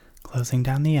Closing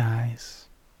down the eyes,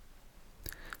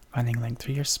 finding length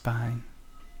through your spine,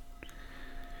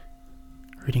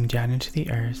 rooting down into the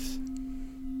earth,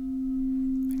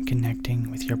 and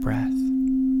connecting with your breath.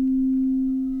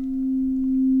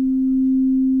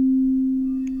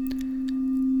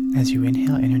 As you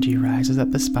inhale, energy rises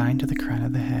up the spine to the crown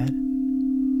of the head.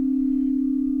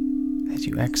 As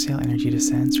you exhale, energy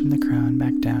descends from the crown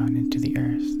back down into the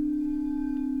earth.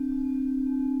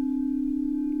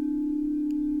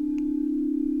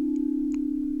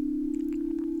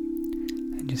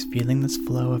 And just feeling this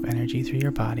flow of energy through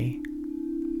your body.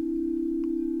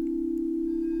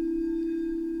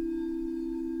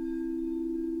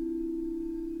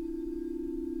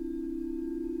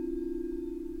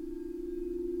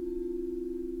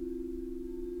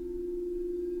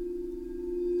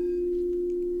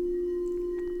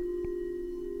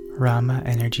 Rama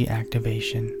Energy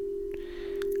Activation.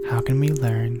 How can we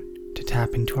learn to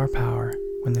tap into our power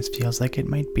when this feels like it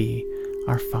might be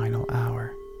our final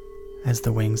hour? As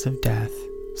the wings of death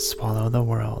swallow the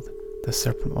world, the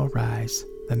serpent will rise,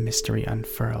 the mystery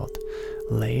unfurled,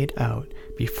 laid out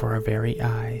before our very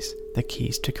eyes, the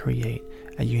keys to create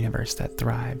a universe that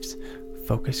thrives.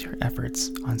 Focus your efforts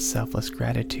on selfless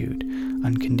gratitude.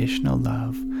 Unconditional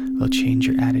love will change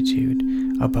your attitude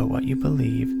about what you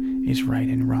believe is right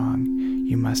and wrong.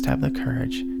 You must have the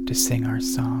courage to sing our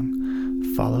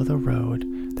song. Follow the road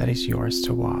that is yours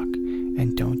to walk,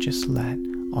 and don't just let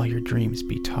all your dreams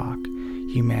be talk.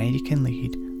 Humanity can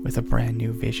lead with a brand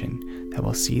new vision that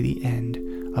will see the end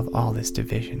of all this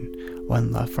division.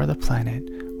 One love for the planet,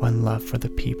 one love for the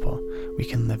people. We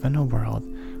can live in a world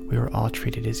where we're all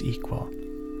treated as equal,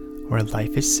 where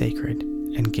life is sacred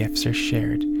and gifts are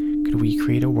shared. Could we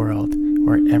create a world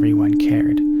where everyone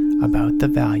cared about the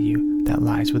value that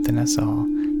lies within us all?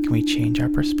 Can we change our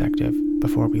perspective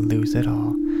before we lose it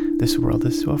all? This world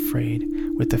is so afraid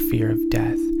with the fear of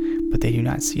death, but they do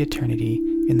not see eternity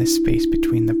in the space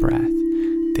between the breath.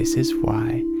 This is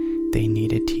why they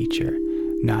need a teacher,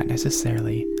 not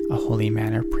necessarily a holy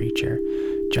man or preacher,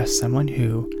 just someone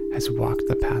who has walked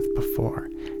the path before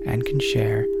and can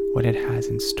share what it has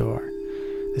in store.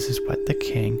 This is what the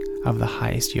king of the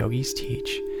highest yogis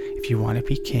teach. If you want to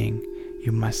be king,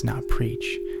 you must not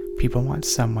preach. People want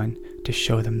someone to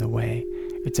show them the way.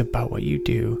 It's about what you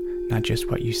do, not just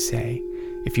what you say.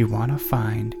 If you want to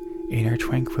find inner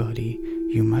tranquility,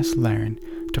 you must learn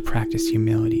to practice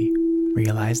humility.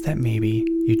 Realize that maybe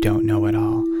you don't know it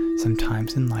all.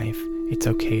 Sometimes in life, it's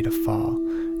okay to fall.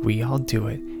 We all do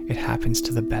it. It happens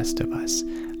to the best of us.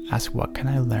 Ask, what can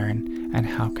I learn and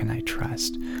how can I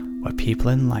trust? What people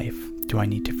in life do I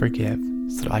need to forgive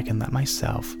so that I can let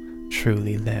myself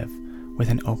truly live? With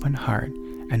an open heart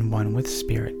and one with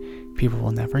spirit, people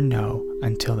will never know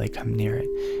until they come near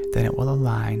it. Then it will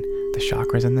align the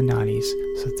chakras and the nadis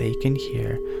so they can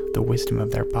hear the wisdom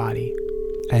of their body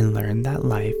and learn that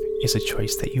life is a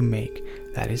choice that you make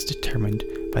that is determined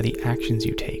by the actions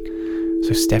you take.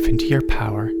 So step into your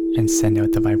power and send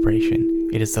out the vibration.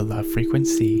 It is the love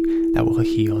frequency that will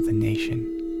heal the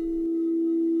nation.